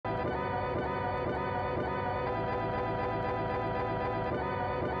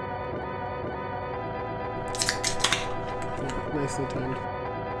Nicely timed.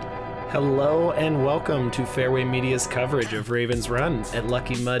 Hello and welcome to Fairway Media's coverage of Ravens Run at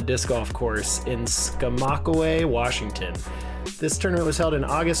Lucky Mud Disc Golf Course in Skamokawa, Washington. This tournament was held in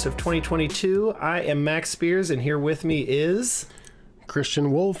August of 2022. I am Max Spears, and here with me is...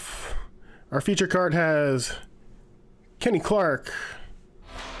 Christian Wolff. Our feature card has Kenny Clark,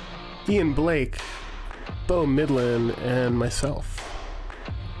 Ian Blake, Bowe Midland, and myself.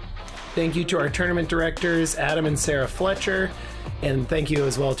 Thank you to our tournament directors, Adam and Sara Fletcher, and thank you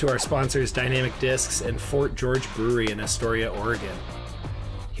as well to our sponsors, Dynamic Discs and Fort George Brewery in Astoria, Oregon.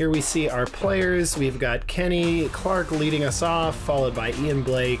 Here we see our players. We've got Kenny Clark leading us off, followed by Ian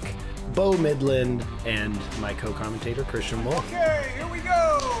Blake, Bowe Midland, and my co-commentator, Christian Wolff. Okay, here we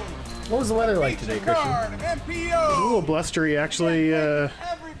go! What was the weather like today, Christian? A little blustery, actually.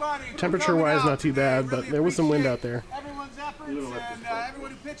 Temperature-wise, not too bad, but there was some wind out there. Everyone's efforts and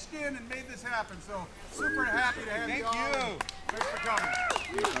everyone who pitched in and made this happen. So super happy to have you all. Thanks for coming.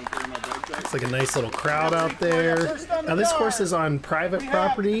 Looks like a nice little crowd out there. Now this course is on private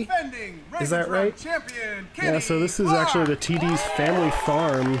property. Is that right? Yeah, so this is actually the TD's family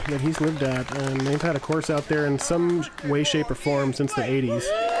farm that he's lived at, and they've had a course out there in some way, shape, or form since the 80s.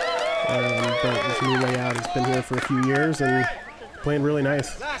 But this new layout has been here for a few years and playing really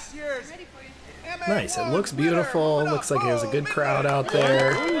nice. Nice. It looks beautiful. Looks like there's a good crowd out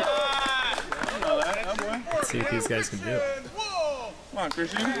there. Let's see if these guys can do it. Come on,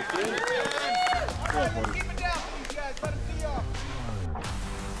 Christian.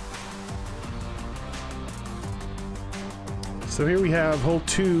 So here we have hole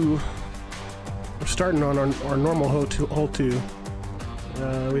 2. We're starting on our normal hole 2.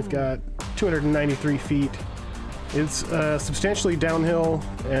 We've got 293 feet. It's substantially downhill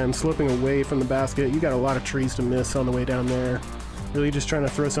and sloping away from the basket. You got a lot of trees to miss on the way down there. Really just trying to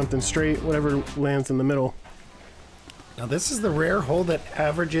throw something straight, whatever lands in the middle. Now this is the rare hole that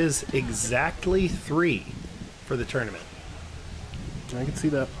averages exactly 3 for the tournament. I can see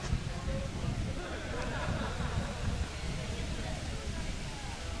that.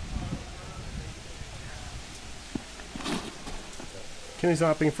 Kenny's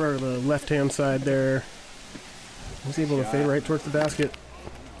opting for the left-hand side there. He's able to fade right towards the basket.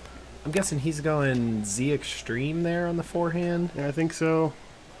 I'm guessing he's going Z Extreme there on the forehand. Yeah, I think so.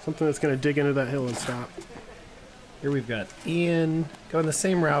 Something that's going to dig into that hill and stop. Here we've got Ian going the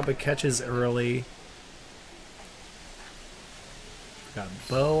same route but catches early. Got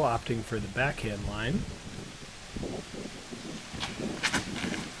Bowe opting for the backhand line.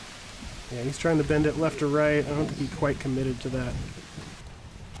 Yeah, he's trying to bend it left or right. I don't think he's quite committed to that.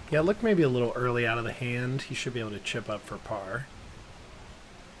 Yeah, it looked maybe a little early out of the hand. He should be able to chip up for par.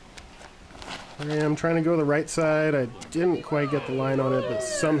 I'm trying to go the right side. I didn't quite get the line on it, but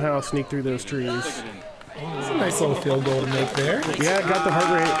somehow sneak through those trees. It's a nice little field goal to make there. Yeah, it got the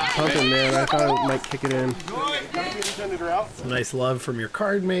heart rate pumping, man. I thought it might kick it in. Some nice love from your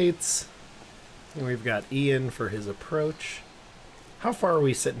card mates. And we've got Ian for his approach. How far are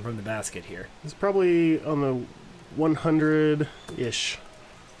we sitting from the basket here? It's probably on the 100-ish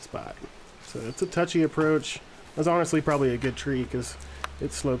spot. So it's a touchy approach. That's honestly probably a good tree because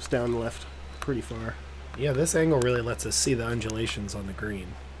it slopes down left pretty far. Yeah, this angle really lets us see the undulations on the green.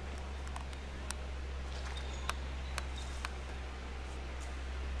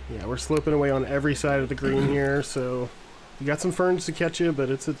 Yeah, we're sloping away on every side of the green here, so you got some ferns to catch you, but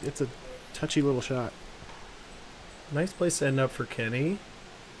it's a touchy little shot. Nice place to end up for Kenny.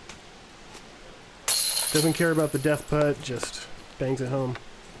 Doesn't care about the death putt, just bangs it home.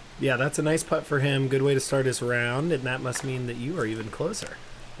 Yeah, that's a nice putt for him. Good way to start his round, and that must mean that you are even closer.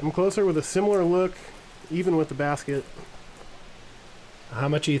 I'm closer with a similar look, even with the basket. How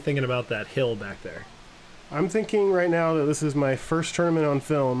much are you thinking about that hill back there? I'm thinking right now that this is my first tournament on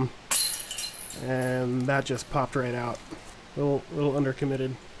film, and that just popped right out. A little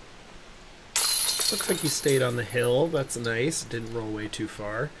undercommitted. Looks like you stayed on the hill. That's nice. Didn't roll way too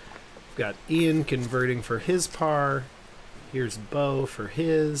far. We've got Ian converting for his par. Here's Bowe for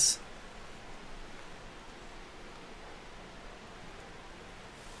his.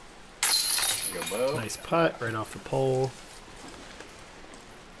 There you go, Bowe. Nice putt right off the pole.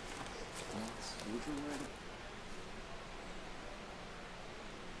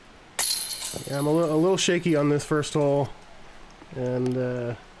 Yeah, I'm a little shaky on this first hole, and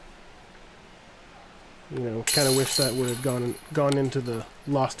you know, kind of wish that would have gone into the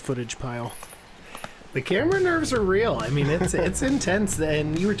lost footage pile. The camera nerves are real. I mean, it's intense.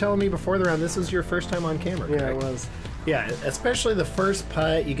 And you were telling me before the round, this was your first time on camera, correct? Yeah, it was. Yeah, especially the first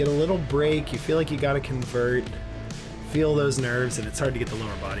putt. You get a little break. You feel like you got to convert. Feel those nerves, and it's hard to get the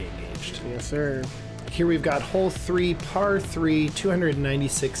lower body engaged. Yes, sir. Here we've got hole 3, par 3,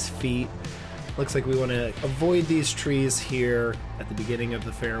 296 feet. Looks like we want to avoid these trees here at the beginning of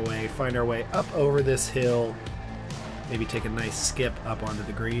the fairway, find our way up over this hill, maybe take a nice skip up onto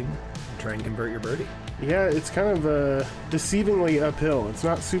the green, and try and convert your birdie. Yeah, it's kind of deceivingly uphill. It's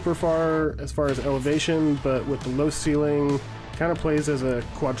not super far as elevation, but with the low ceiling, kind of plays as a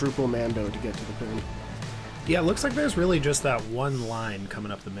quadruple mando to get to the pin. Yeah, it looks like there's really just that one line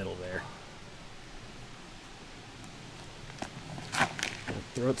coming up the middle there.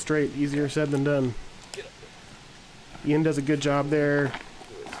 Throw it straight, easier said than done. Ian does a good job there.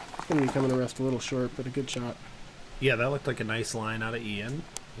 Gonna be coming to rest a little short, but a good shot. Yeah, that looked like a nice line out of Ian.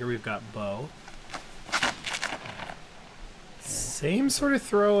 Here we've got Bowe. Same sort of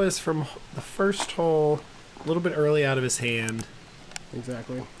throw as from the first hole, a little bit early out of his hand.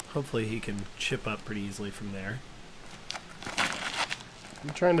 Exactly. Hopefully he can chip up pretty easily from there.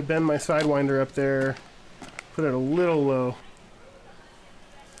 I'm trying to bend my sidewinder up there, put it a little low.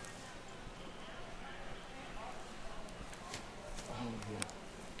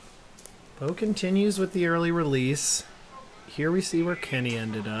 Bowe continues with the early release. Here we see where Kenny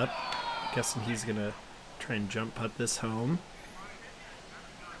ended up. Guessing he's gonna try and jump putt this home.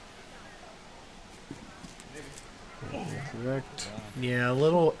 Correct. Yeah, a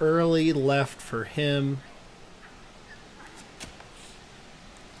little early left for him.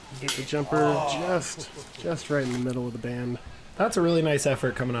 Get the jumper just right in the middle of the band. That's a really nice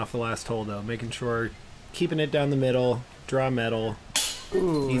effort coming off the last hole, though. Making sure, keeping it down the middle, draw metal,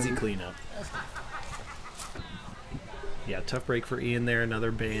 easy cleanup. Yeah, tough break for Ian there,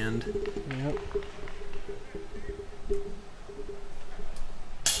 another band. Yep.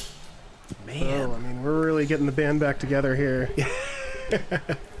 Man. Oh, I mean, we're really getting the band back together here.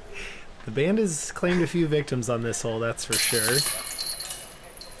 The band has claimed a few victims on this hole, that's for sure.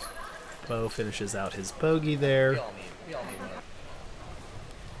 Bowe finishes out his bogey there.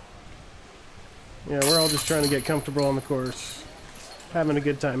 Yeah, we're all just trying to get comfortable on the course. Having a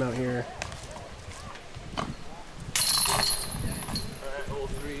good time out here.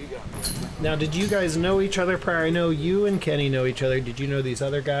 Now, did you guys know each other prior? I know you and Kenny know each other. Did you know these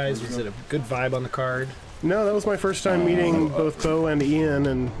other guys? Was it a good vibe on the card? No, that was my first time meeting both Bowe and Ian,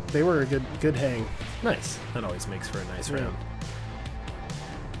 and they were a good hang. Nice. That always makes for a nice round.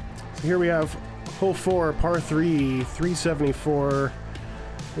 So here we have hole 4, par 3, 374.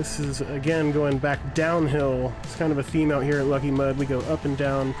 This is, again, going back downhill. It's kind of a theme out here at Lucky Mud. We go up and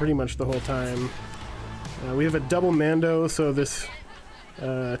down pretty much the whole time. We have a double mando, so this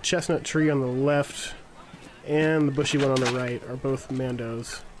chestnut tree on the left and the bushy one on the right are both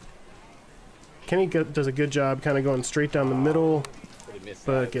mandos. Kenny does a good job kind of going straight down the middle,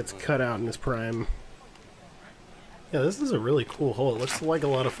 but gets cut out in his prime. Yeah, this is a really cool hole. It looks like a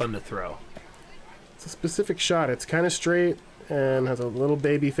lot of fun to throw. It's a specific shot. It's kind of straight and has a little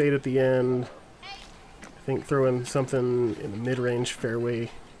baby fade at the end. I think throwing something in the mid-range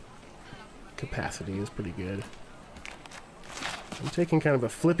fairway capacity is pretty good. I'm taking kind of a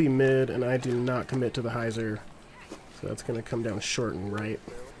flippy mid, and I do not commit to the hyzer, so that's going to come down short and right.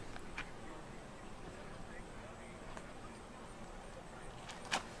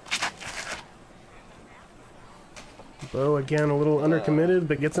 Bowe, again, a little undercommitted,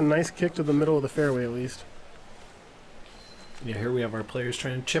 but gets a nice kick to the middle of the fairway at least. Yeah, here we have our players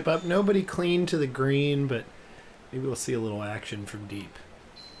trying to chip up. Nobody clean to the green, but maybe we'll see a little action from deep.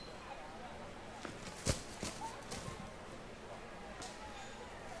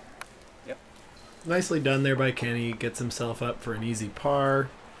 Yep. Nicely done there by Kenny. Gets himself up for an easy par.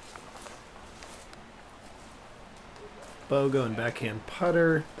 Bowe going backhand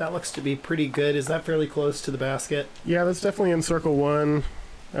putter. That looks to be pretty good. Is that fairly close to the basket? Yeah, that's definitely in circle 1.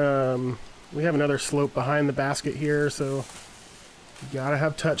 We have another slope behind the basket here, so you gotta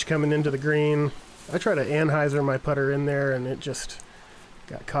have touch coming into the green. I try to anhyzer my putter in there, and it just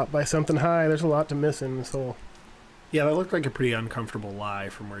got caught by something high. There's a lot to miss in this hole. Yeah, that looked like a pretty uncomfortable lie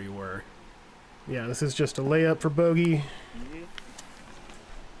from where you were. Yeah, this is just a layup for bogey.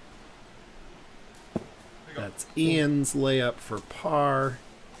 That's Ian's layup for par.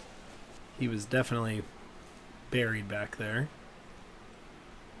 He was definitely buried back there.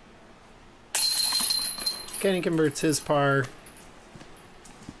 Kenny converts his par.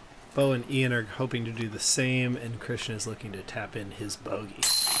 Bowe and Ian are hoping to do the same, and Christian is looking to tap in his bogey.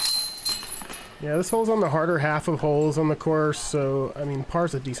 Yeah, this hole's on the harder half of holes on the course, so, I mean,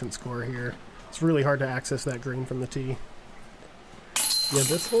 par's a decent score here. It's really hard to access that green from the tee. Yeah,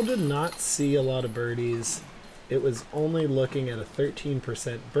 this hole did not see a lot of birdies. It was only looking at a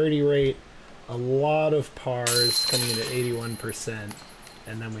 13% birdie rate. A lot of pars coming in at 81%.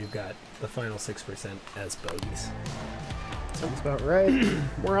 and then we've got the final 6% as bogeys. Sounds about right.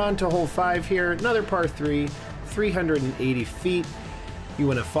 We're on to hole 5 here. Another par 3, 380 feet. You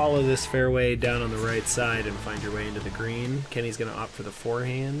want to follow this fairway down on the right side and find your way into the green. Kenny's going to opt for the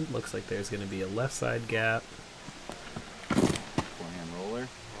forehand. Looks like there's going to be a left side gap. Forehand roller.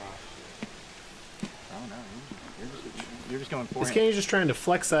 Oh no, you're just going forehand. Is Kenny just trying to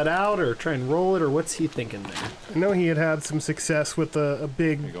flex that out or try and roll it, or what's he thinking there? I know he had some success with a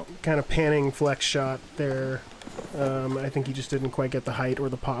big kind of panning flex shot there. I think he just didn't quite get the height or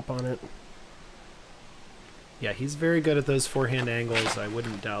the pop on it. Yeah, he's very good at those forehand angles. I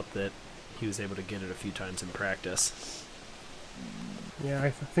wouldn't doubt that he was able to get it a few times in practice. Yeah, I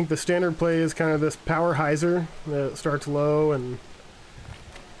think the standard play is kind of this power hyzer that starts low and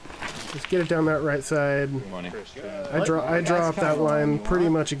just get it down that right side. I draw up that line pretty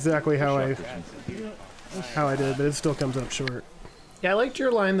much exactly how I did, but it still comes up short. Yeah, I liked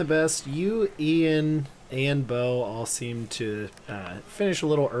your line the best. You, Ian, and Bowe all seemed to finish a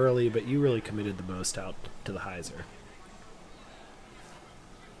little early, but you really committed the most out to the hyzer.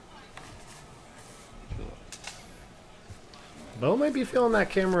 Bowe might be feeling that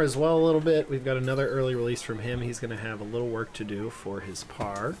camera as well a little bit. We've got another early release from him. He's going to have a little work to do for his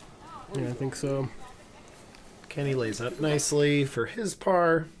par. Yeah, I think so. Kenny lays up nicely for his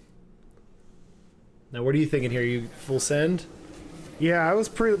par. Now, what are you thinking here? You full send? Yeah, I was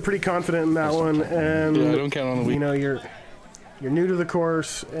pretty confident in that one, and Yeah, I don't count on the week. you know, you're new to the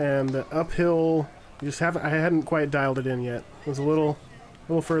course, and the uphill, I hadn't quite dialed it in yet. It was a little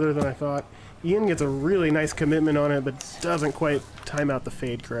further than I thought. Ian gets a really nice commitment on it, but doesn't quite time out the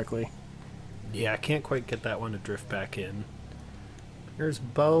fade correctly. Yeah, I can't quite get that one to drift back in. Here's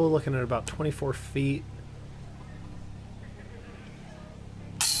Bowe looking at about 24 feet.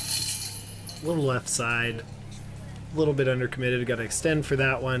 A little left side. A little bit undercommitted. Got to extend for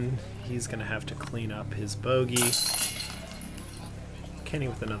that one. He's going to have to clean up his bogey. Kenny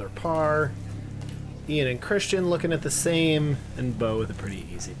with another par. Ian and Christian looking at the same. And Bowe with a pretty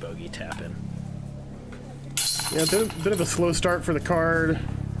easy bogey tap-in. Yeah, a bit of a slow start for the card.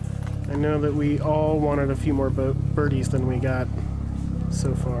 I know that we all wanted a few more birdies than we got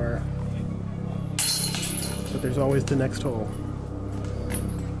so far. But there's always the next hole.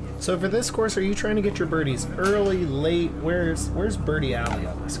 So for this course, are you trying to get your birdies early, late? Where's Birdie Alley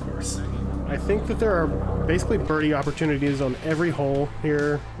on this course? I think that there are basically birdie opportunities on every hole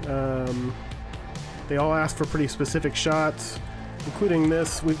here. They all ask for pretty specific shots, including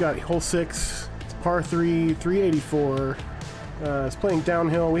this. We've got hole 6, it's par 3, 384. It's playing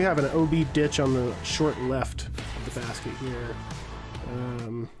downhill. We have an OB ditch on the short left of the basket here,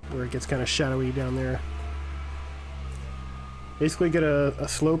 where it gets kind of shadowy down there. Basically get a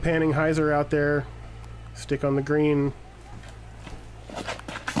slow panning hyzer out there, stick on the green.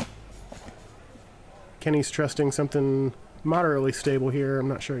 Kenny's trusting something moderately stable here. I'm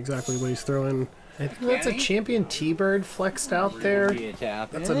not sure exactly what he's throwing. I think that's a champion T-Bird flexed out there.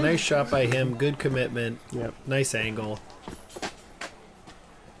 That's a nice shot by him. Good commitment. Yep. Nice angle.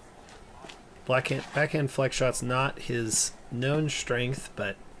 Backhand flex shot's not his known strength,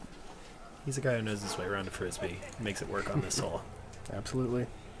 but he's a guy who knows his way around a frisbee. Makes it work on this hole. Absolutely.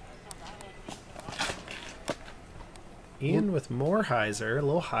 Ian with more hyzer, a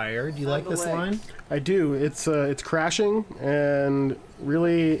little higher. Do you like this line? I do. It's crashing, and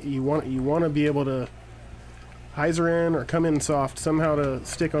really you want to be able to hyzer in or come in soft somehow to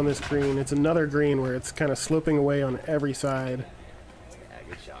stick on this green. It's another green where it's kind of sloping away on every side. Yeah,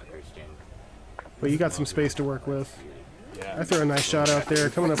 good shot, Christian. But you got some space to work with. I throw a nice shot out there,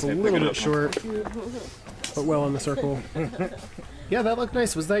 coming up a little bit short, but well in the circle. Yeah, that looked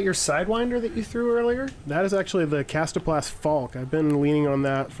nice. Was that your Sidewinder that you threw earlier? That is actually the Castoplast Falk. I've been leaning on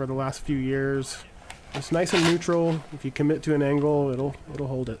that for the last few years. It's nice and neutral. If you commit to an angle, it'll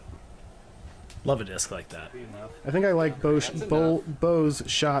hold it. Love a disc like that. I think I like Bowe's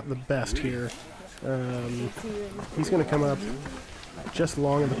shot the best here. He's going to come up just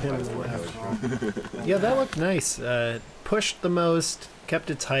long of the pin on the left. Yeah, that looked nice. Pushed the most, kept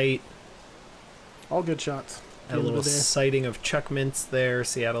it tight. All good shots. Had a little sighting of Chuck Mintz there,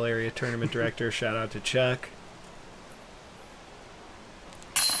 Seattle area tournament director. Shout out to Chuck.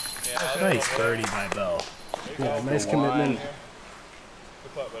 Nice birdie by Bowe. Yeah, nice commitment.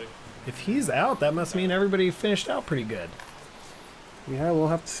 If he's out, that must mean everybody finished out pretty good. Yeah, we'll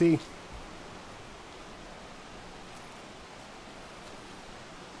have to see.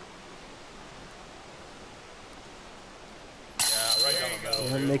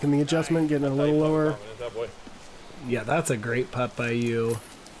 Yeah, making the adjustment, getting a little lower. Yeah, that's a great putt by you.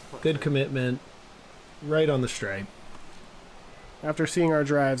 Good commitment. Right on the stripe. after seeing our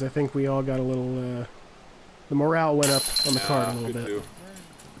drives, I think we all got a little, the morale went up on the card a little bit. Too.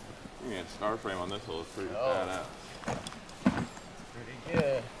 Yeah, star frame on this hole is pretty badass. Pretty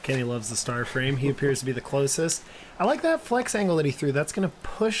good. Kenny loves the star frame. He appears to be the closest. I like that flex angle that he threw. That's going to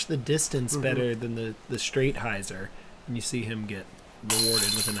push the distance better than the straight hyzer. And you see him get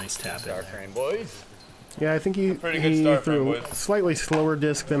rewarded with a nice tap in Star there. frame, boys. Yeah, I think he threw a slightly slower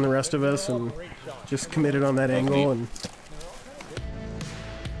disc than the rest of us and just committed on that angle. And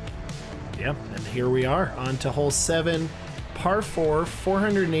yeah, and here we are on to hole 7, par 4,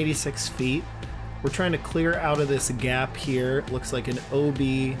 486 feet. We're trying to clear out of this gap here. It looks like an OB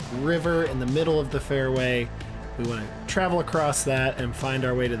river in the middle of the fairway. We want to travel across that and find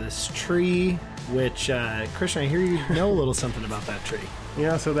our way to this tree, which, Christian, I hear you know a little something about that tree.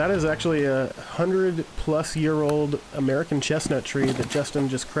 yeah, so that is actually a 100-plus-year-old American chestnut tree that Justin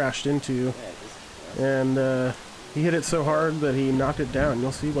just crashed into. And he hit it so hard that he knocked it down.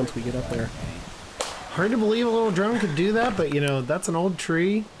 You'll see once we get up there. Hard to believe a little drone could do that, but, you know, that's an old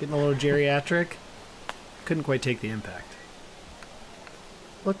tree, getting a little geriatric. Couldn't quite take the impact.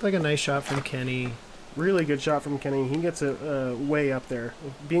 Looked like a nice shot from Kenny. Really good shot from Kenny. He gets it way up there.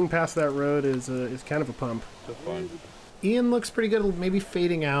 Being past that road is kind of a pump. So fun. Ian looks pretty good, maybe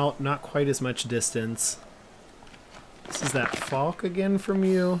fading out, not quite as much distance. This is that Falk again from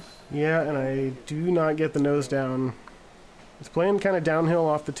you. Yeah, and I do not get the nose down. It's playing kind of downhill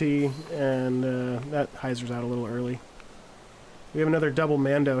off the tee, and that hyzer's out a little early. We have another double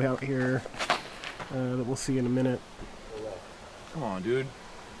Mando out here that we'll see in a minute. Come on, dude.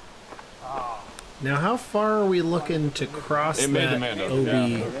 Now, how far are we looking to cross It made the that Mando, OB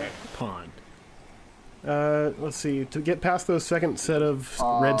yeah, okay. pond? Let's see. To get past those second set of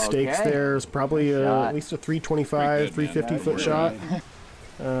red stakes, there's probably at least a 325, 350-foot shot.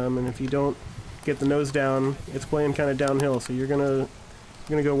 And if you don't get the nose down, it's playing kind of downhill, so you're gonna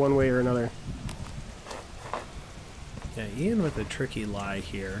go one way or another. Yeah, Ian with a tricky lie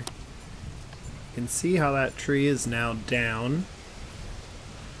here. You can see how that tree is now down.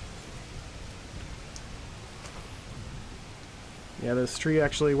 Yeah, this tree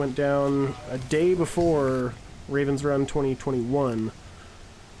actually went down a day before Ravens Run 2021,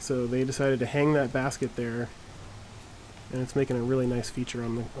 so they decided to hang that basket there, and it's making a really nice feature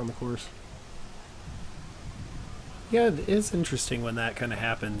on the course. Yeah, it is interesting when that kind of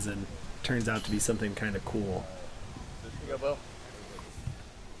happens and turns out to be something kind of cool. There you go, Bo.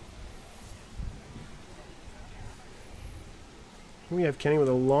 We have Kenny with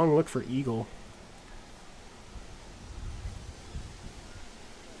a long look for eagle.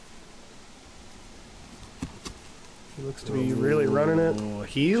 He looks to be really running it. Oh,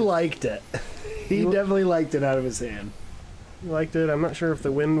 he liked it. He definitely liked it out of his hand. He liked it. I'm not sure if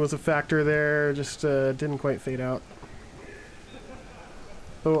the wind was a factor there. Just didn't quite fade out.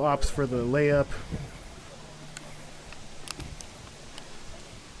 Bowe opts for the layup.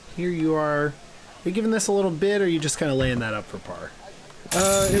 Here you are. Are you giving this a little bit, or are you just kind of laying that up for par?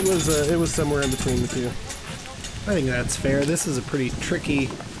 It was somewhere in between the two. I think that's fair. This is a pretty tricky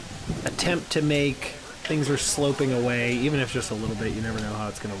attempt to make. Things are sloping away, even if just a little bit. You never know how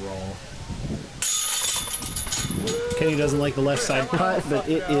it's going to roll. Kenny doesn't like the left side putt, but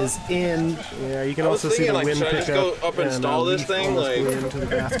it is in. Yeah, you can also see the wind pick up up and install this thing, almost like blew into the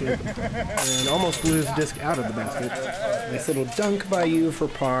basket, and almost blew his disc out of the basket. Nice little dunk by you for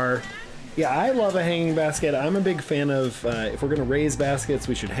par. Yeah, I love a hanging basket. I'm a big fan of, if we're going to raise baskets,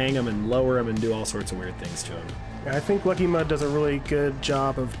 we should hang them and lower them and do all sorts of weird things to them. I think Lucky Mud does a really good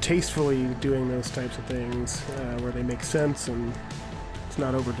job of tastefully doing those types of things, where they make sense and it's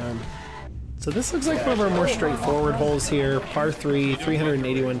not overdone. So this looks like one of our more straightforward holes here. Par 3,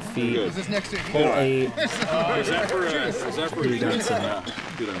 381 feet. Is this next to Hole 8. is that for We got some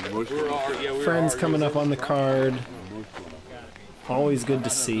friends coming up on the card. Always good to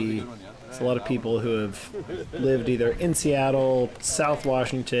see. There's a lot of people who have lived either in Seattle, South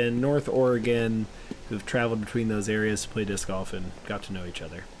Washington, North Oregon, who've traveled between those areas to play disc golf and got to know each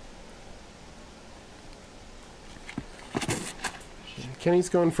other. Kenny's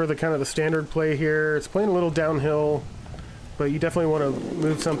going for the kind of the standard play here. It's playing a little downhill, but you definitely want to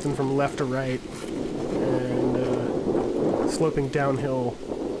move something from left to right and sloping downhill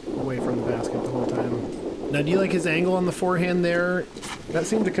away from the basket the whole time. Now, do you like his angle on the forehand there? That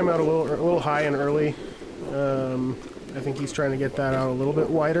seemed to come out a little high and early. I think he's trying to get that out a little bit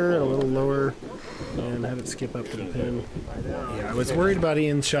wider and a little lower and have it skip up to the pin. Yeah, I was worried about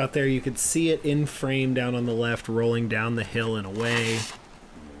Ian's shot there. You could see it in frame down on the left, rolling down the hill and away.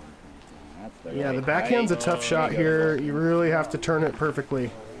 Yeah, the backhand's a tough shot here. You really have to turn it perfectly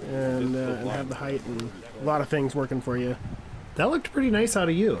and have the height and a lot of things working for you. That looked pretty nice out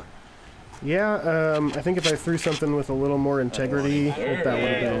of you. Yeah, I think if I threw something with a little more integrity, that would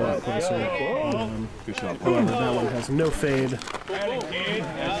have been a lot closer. However, that one has no fade.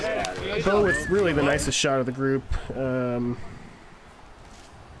 Bowe with really the nicest shot of the group.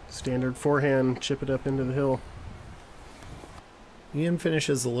 Standard forehand, chip it up into the hill. Ian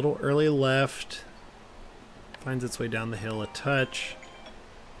finishes a little early left. Finds its way down the hill a touch.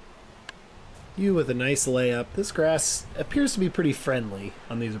 You with a nice layup. This grass appears to be pretty friendly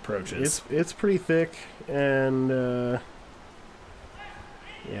on these approaches. It's pretty thick, and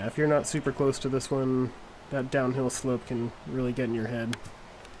yeah, if you're not super close to this one, that downhill slope can really get in your head.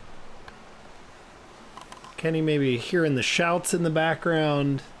 Kenny maybe hearing the shouts in the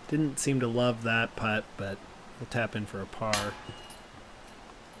background. Didn't seem to love that putt, but we'll tap in for a par.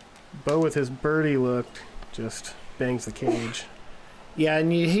 Bowe with his birdie look just bangs the cage. Yeah,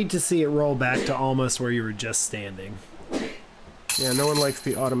 and you hate to see it roll back to almost where you were just standing. Yeah, no one likes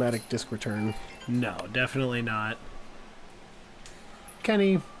the automatic disc return. No, definitely not.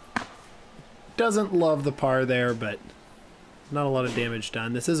 Kenny doesn't love the par there, but not a lot of damage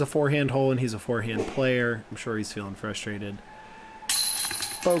done. This is a forehand hole, and he's a forehand player. I'm sure he's feeling frustrated.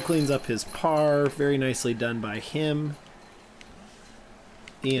 Bowe cleans up his par. Very nicely done by him.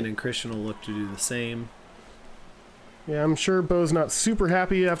 Ian and Christian will look to do the same. Yeah, I'm sure Bowe's not super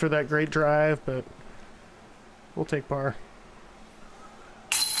happy after that great drive, but we'll take par.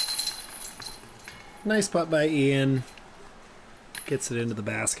 Nice putt by Ian. Gets it into the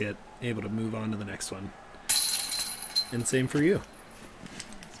basket. Able to move on to the next one. And same for you.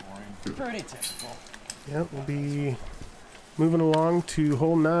 Pretty typical. Yep, we'll be moving along to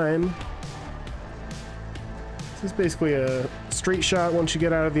hole 9. This is basically a straight shot once you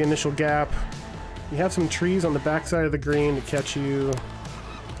get out of the initial gap. You have some trees on the backside of the green to catch you.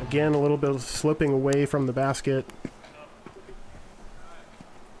 Again, a little bit of sloping away from the basket.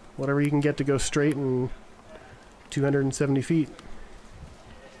 Whatever you can get to go straight and 270 feet.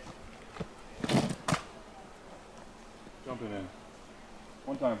 Jumping in.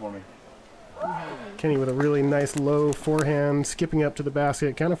 One time for me. Kenny with a really nice low forehand, skipping up to the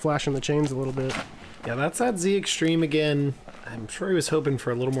basket, kind of flashing the chains a little bit. Yeah, that's that Z Extreme again. I'm sure he was hoping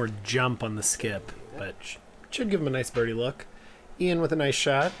for a little more jump on the skip, but should give him a nice birdie look. Ian with a nice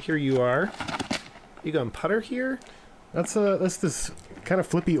shot. Here you are. You going putter here? That's this kind of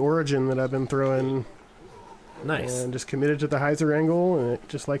flippy origin that I've been throwing. Nice. And just committed to the hyzer angle, and it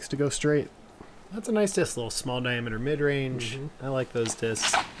just likes to go straight. That's a nice disc, little small diameter mid-range. I like those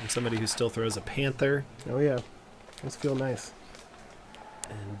discs. I'm somebody who still throws a Panther. Oh yeah, those feel nice.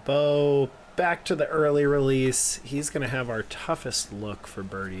 And Bowe, back to the early release. He's going to have our toughest look for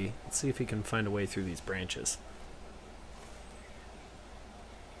birdie. Let's see if he can find a way through these branches.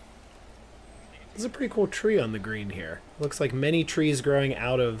 There's a pretty cool tree on the green here. Looks like many trees growing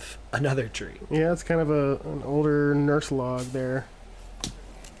out of another tree. Yeah, it's kind of an older nurse log there.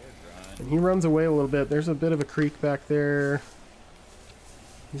 And he runs away a little bit. There's a bit of a creek back there.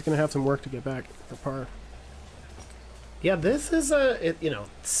 He's going to have some work to get back for par. Yeah, this is a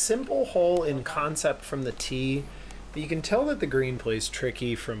simple hole in concept from the tee, but you can tell that the green plays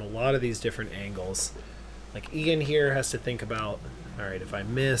tricky from a lot of these different angles. Like Ian here has to think about, all right, if I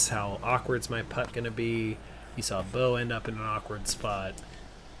miss, how awkward's my putt going to be? You saw Bowe end up in an awkward spot.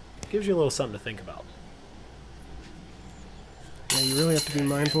 Gives you a little something to think about. Yeah, you really have to be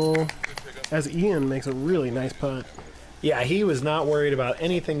mindful, as Ian makes a really nice putt. Yeah, he was not worried about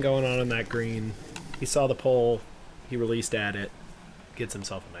anything going on that green. He saw the pole, he released at it, gets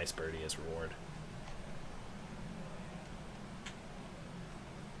himself a nice birdie as reward.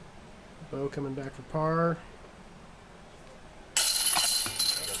 Bowe coming back for par.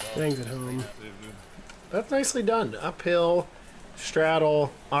 Bangs it home. That's nicely done. Uphill,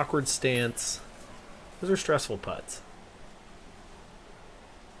 straddle, awkward stance. Those are stressful putts.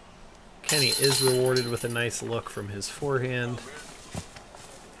 Kenny is rewarded with a nice look from his forehand.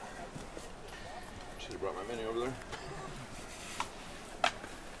 Should have brought my mini over there.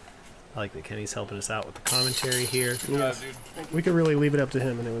 I like that Kenny's helping us out with the commentary here. Yeah, we could really leave it up to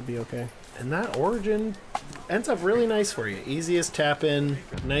him and it would be okay. And that origin ends up really nice for you. Easiest tap in,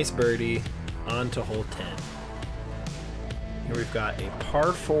 nice birdie, on to hole 10. Here we've got a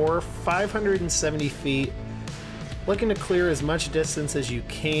par 4, 570 feet. Looking to clear as much distance as you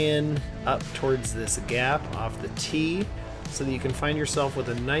can up towards this gap off the tee so that you can find yourself with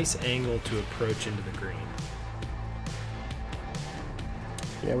a nice angle to approach into the green.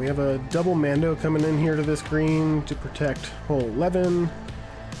 Yeah, we have a double Mando coming in here to this green to protect hole 11.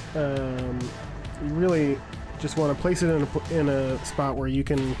 You really just want to place it in a spot where you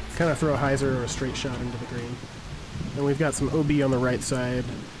can kind of throw a hyzer or a straight shot into the green. And we've got some OB on the right side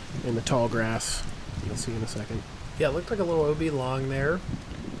in the tall grass. You'll see in a second. Yeah, it looked like a little OB long there.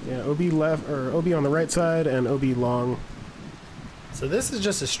 Yeah, OB left, or OB on the right side and OB long. So this is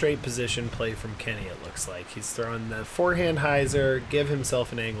just a straight position play from Kenny, it looks like. He's throwing the forehand hyzer, give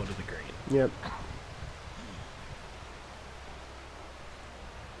himself an angle to the green. Yep.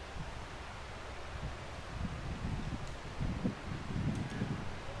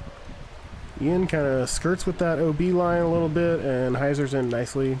 Ian kind of skirts with that OB line a little bit, and hyzer's in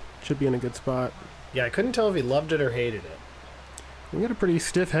nicely. Should be in a good spot. Yeah, I couldn't tell if he loved it or hated it. We got a pretty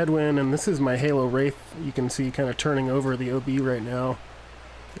stiff headwind, and this is my Halo Wraith. You can see kind of turning over the OB right now.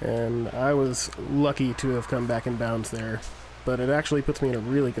 And I was lucky to have come back in bounds there. But it actually puts me in a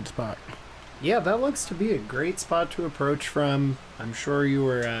really good spot. Yeah, that looks to be a great spot to approach from. I'm sure you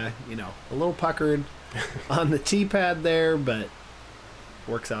were, you know, a little puckered on the tee pad there, but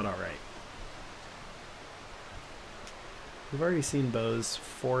works out all right. We've already seen Bowe's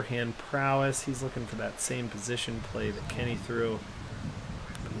forehand prowess. He's looking for that same position play that Kenny threw.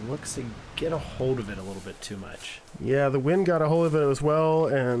 But he looks to get a hold of it a little bit too much. Yeah, the wind got a hold of it as well,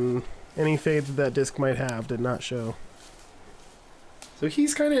 and any fades that disc might have did not show. So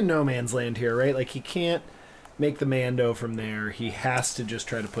he's kind of in no man's land here, right? Like, he can't make the Mando from there. He has to just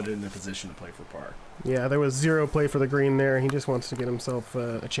try to put it in a position to play for par. Yeah, there was zero play for the green there. He just wants to get himself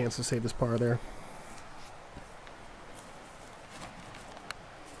a chance to save his par there.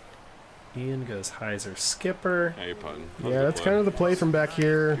 Ian goes hyzer skipper. Hey, putting. Yeah, that's kind of the play from back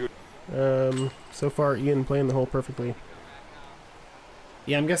here. So far, Ian playing the hole perfectly.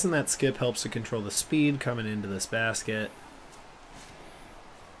 Yeah, I'm guessing that skip helps to control the speed coming into this basket.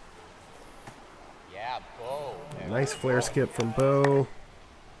 Yeah, Bowe. Nice flare skip from Bowe.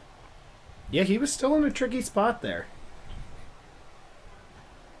 Yeah, he was still in a tricky spot there.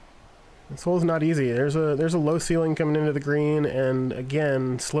 This hole's not easy. There's a low ceiling coming into the green, and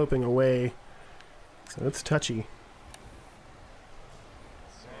again sloping away, so it's touchy.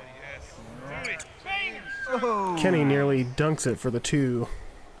 Kenny nearly dunks it for the 2.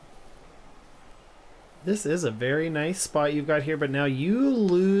 This is a very nice spot you've got here, but now you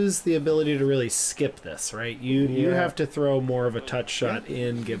lose the ability to really skip this, right? You have to throw more of a touch shot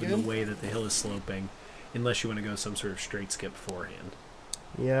in, given the way that the hill is sloping, unless you want to go some sort of straight skip forehand.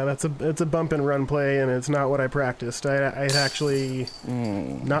 Yeah, it's a bump and run play, and it's not what I practiced. I'd actually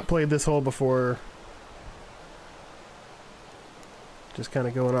not played this hole before. Just kind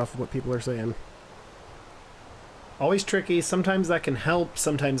of going off of what people are saying. Always tricky. Sometimes that can help,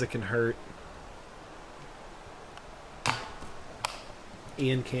 sometimes it can hurt.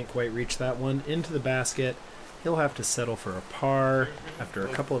 Ian can't quite reach that one into the basket. He'll have to settle for a par after a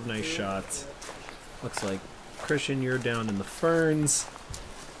couple of nice shots. Looks like, Christian, you're down in the ferns.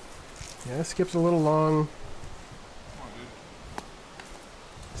 Yeah, skips a little long.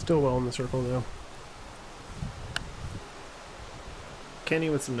 Still well in the circle, though.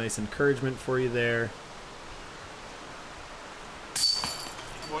 Kenny with some nice encouragement for you there.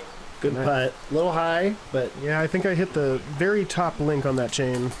 Good putt. A little high, but Yeah, I think I hit the very top link on that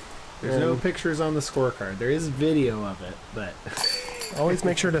chain. there's no pictures on the scorecard. There is video of it, but Always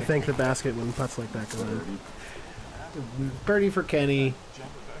make sure to thank the basket when putts like that go in. birdie for Kenny.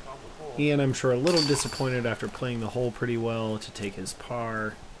 Ian, I'm sure, a little disappointed after playing the hole pretty well to take his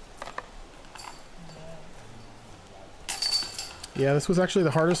par. Yeah, this was actually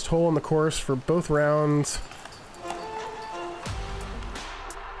the hardest hole on the course for both rounds.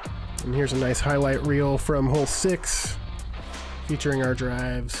 And here's a nice highlight reel from hole 6, featuring our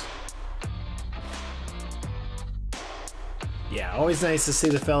drives. Yeah, always nice to see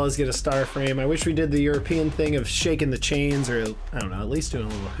the fellas get a star frame. I wish we did the European thing of shaking the chains, or, I don't know, at least doing a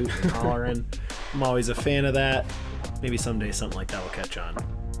little hoot and hollering. I'm always a fan of that. Maybe someday something like that will catch on.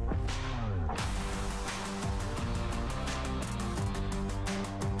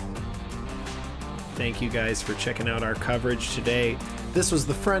 Thank you guys for checking out our coverage today. This was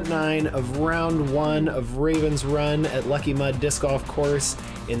the front 9 of round 1 of Ravens Run at Lucky Mud Disc Golf Course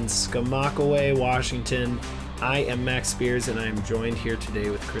in Skamokawa, Washington. I am Max Spears, and I am joined here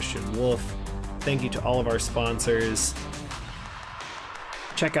today with Christian Wolff. Thank you to all of our sponsors.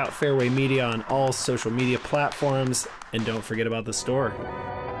 Check out Fairway Media on all social media platforms, and don't forget about the store.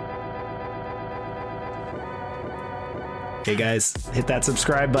 Hey guys, hit that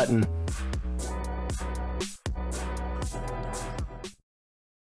subscribe button.